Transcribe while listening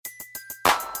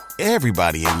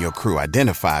Everybody in your crew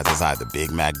identifies as either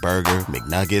Big Mac Burger,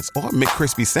 McNuggets, or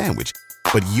McCrispy Sandwich.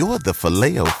 But you're the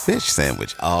Filet-O-Fish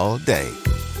Sandwich all day.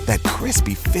 That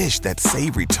crispy fish, that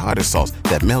savory tartar sauce,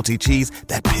 that melty cheese,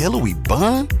 that pillowy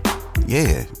bun.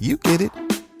 Yeah, you get it.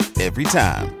 Every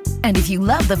time. And if you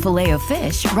love the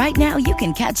Filet-O-Fish, right now you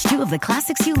can catch two of the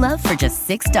classics you love for just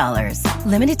 $6.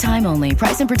 Limited time only.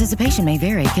 Price and participation may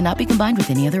vary. Cannot be combined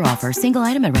with any other offer. Single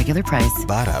item at regular price.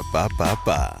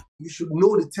 Ba-da-ba-ba-ba. You should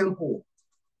know the tempo,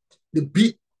 the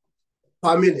beat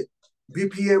per minute,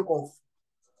 BPM of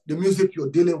the music you're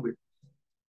dealing with.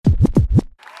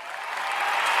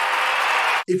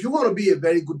 If you want to be a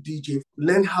very good DJ,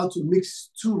 learn how to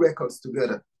mix two records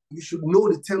together. You should know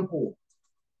the tempo,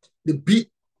 the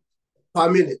beat per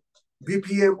minute,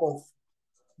 BPM of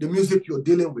the music you're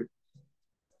dealing with.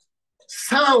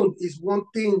 Sound is one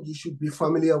thing you should be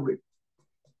familiar with.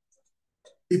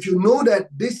 If you know that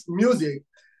this music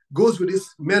goes with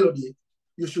this melody,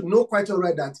 you should know quite all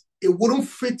right that it wouldn't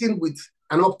fit in with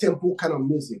an up-tempo kind of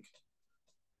music.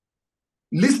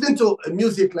 Listening to a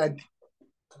music like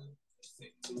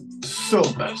so,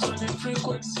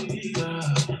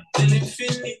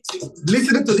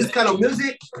 listening to this kind of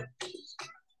music,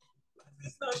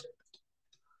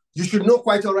 you should know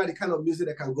quite all right the kind of music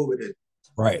that can go with it.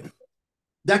 Right.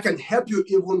 That can help you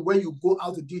even when you go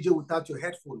out to DJ without your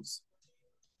headphones.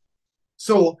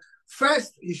 So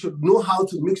first, you should know how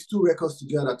to mix two records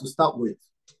together to start with.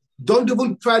 Don't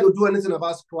even try to do anything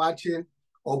about scratching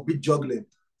or beat juggling.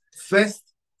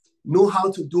 First, know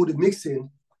how to do the mixing.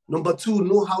 Number two,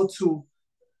 know how to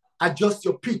adjust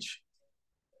your pitch.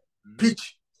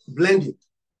 Pitch blending.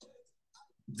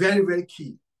 Very, very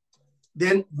key.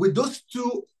 Then with those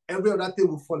two, every other thing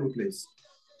will fall in place.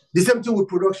 The same thing with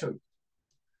production.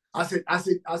 As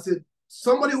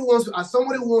somebody who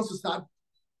wants to start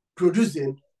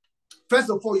producing, first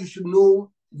of all, you should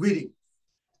know reading.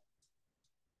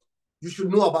 You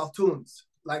should know about tones.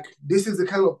 Like, this is the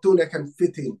kind of tone that can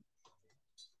fit in.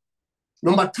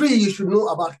 Number three, you should know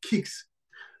about kicks.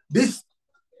 This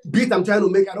beat I'm trying to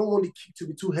make, I don't want the kick to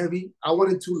be too heavy. I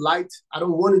want it too light. I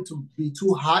don't want it to be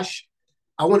too harsh.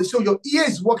 I want it so your ear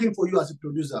is working for you as a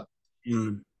producer.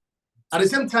 Mm. At the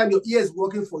same time, your ear is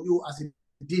working for you as a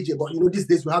DJ. But these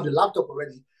days we have the laptop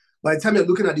already. By the time you're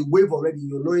looking at the wave already,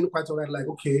 you're knowing quite all right, like,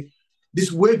 okay,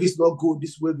 this wave is not good,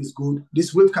 this wave is good.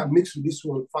 This wave can mix with this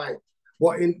one, fine.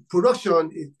 But in production,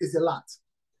 it's a lot.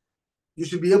 You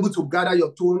should be able to gather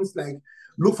your tones, like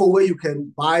look for where you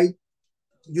can buy,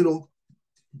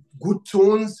 good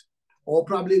tones, or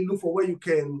probably look for where you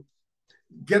can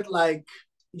get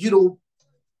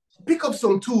pick up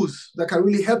some tools that can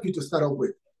really help you to start up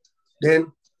with.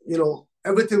 Then,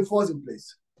 everything falls in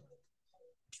place.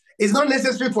 It's not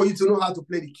necessary for you to know how to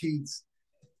play the keys.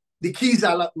 The keys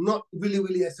are not really,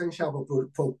 really essential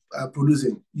for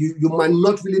producing. You might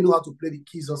not really know how to play the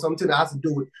keys or something that has to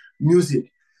do with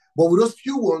music. But with those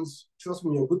few ones, trust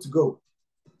me, you're good to go.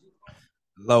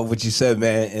 Love what you said,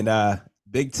 man. And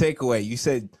big takeaway. You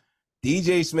said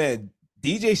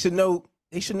DJs should know.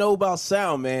 They should know about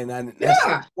sound, man. And that's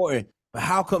important. But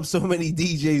how come so many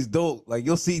DJs don't? Like,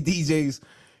 you'll see DJs,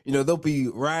 they'll be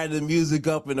riding the music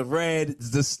up in the red, it's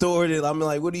distorted. I'm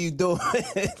like, what are you doing?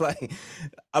 It's like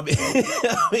so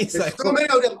many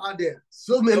of them out there.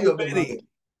 So many of them out there.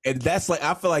 And that's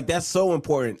I feel like that's so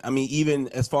important. I mean, even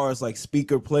as far as like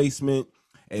speaker placement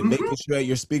and making sure that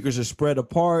your speakers are spread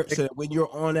apart so that when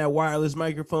you're on that wireless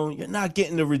microphone, you're not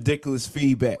getting the ridiculous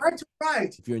feedback.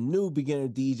 Right. If you're a new beginner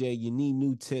DJ, you need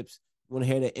new tips. You want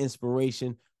to hear that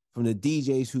inspiration from the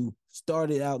DJs who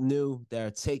started out new, that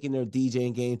are taking their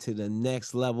DJing game to the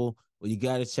next level. Well, you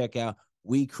got to check out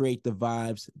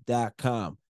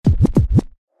WeCreateTheVibes.com.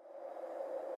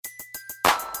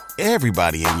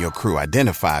 Everybody in your crew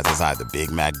identifies as either Big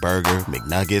Mac Burger,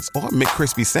 McNuggets, or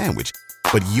McCrispy Sandwich.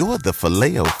 But you're the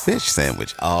Filet-O-Fish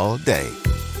Sandwich all day.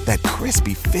 That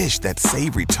crispy fish, that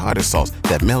savory tartar sauce,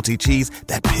 that melty cheese,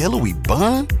 that pillowy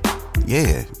bun.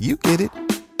 Yeah, you get it.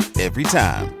 Every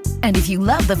time. And if you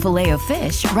love the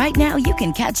Filet-O-Fish, right now you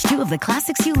can catch two of the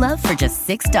classics you love for just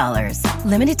 $6.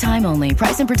 Limited time only.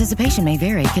 Price and participation may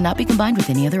vary. Cannot be combined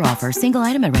with any other offer. Single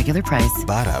item at regular price.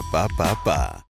 Ba-da-ba-ba-ba.